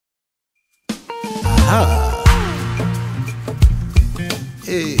Ha.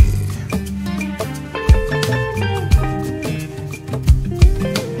 Hey.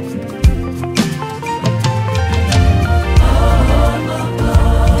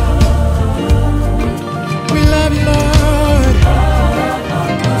 We love you, Lord.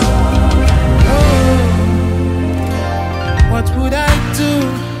 Oh. What would I do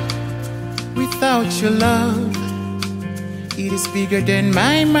without your love? It is bigger than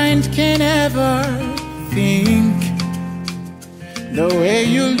my mind can ever think. The way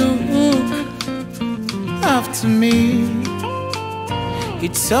you look after me,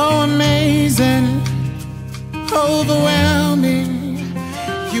 it's so amazing, overwhelming.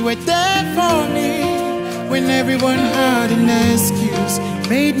 You were there for me when everyone had an excuse.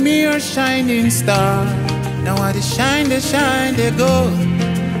 Made me your shining star. Now I just shine, they go.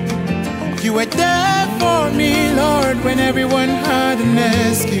 You were there for me, Lord, when everyone had an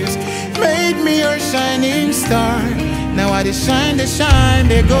excuse. Made me your shining star. Now I just shine,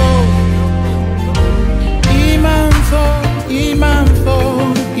 they go. Ima Mfo, Ima Mfo,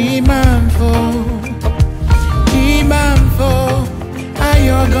 Ima Mfo, Ima Mfo,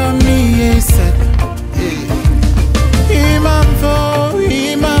 ayoga mi yeset. Ima Mfo,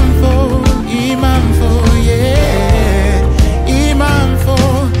 Ima Mfo, Ima Mfo, yeah. Ima Mfo,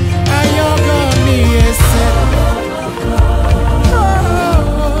 ayoga mi yeset.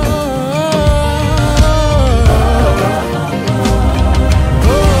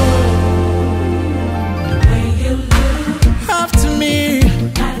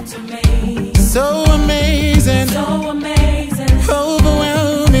 So amazing,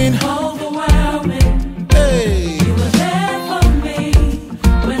 overwhelming, Hey. You were there for me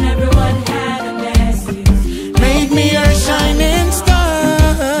when everyone had a message. Made me your shining star.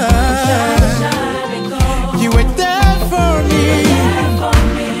 You were there for me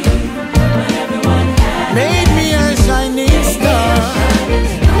when everyone had Made me your shining star.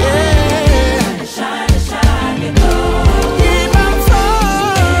 Yeah. shine, go.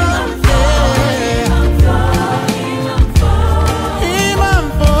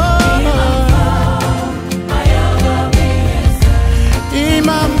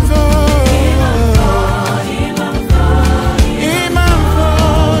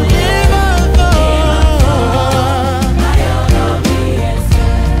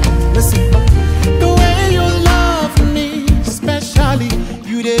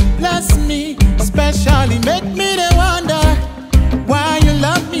 Bless me, especially make me the wonder why you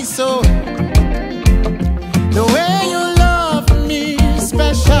love me so. The way you love me,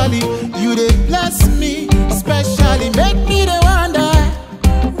 especially you did bless me, especially make me the wonder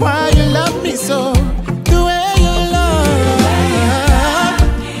why you love me so. The way you love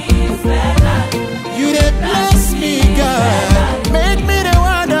you did bless me, God, make me the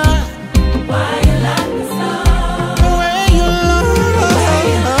wonder Why you love me so? the way you love.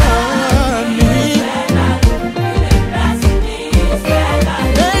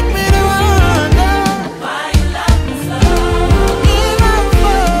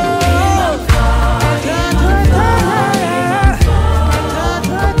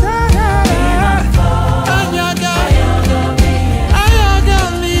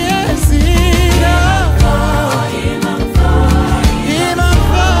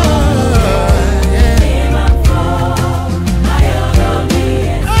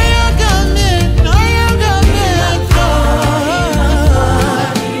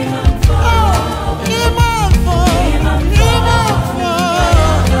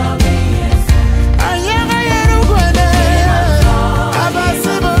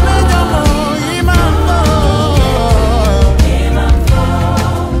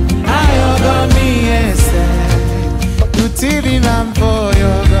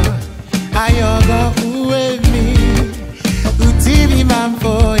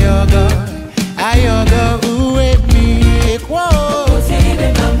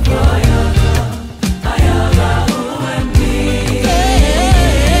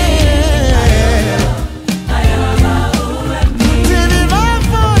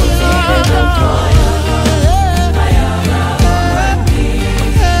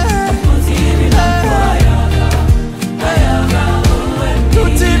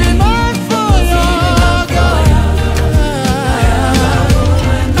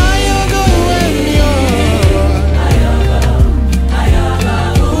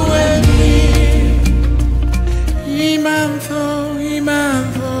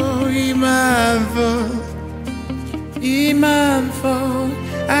 Ima Mfo,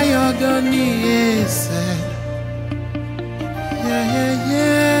 ayoga ni yese.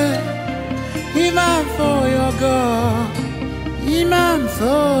 Ima Mfo, your God. Ima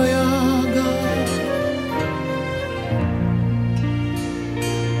Mfo, your God. you.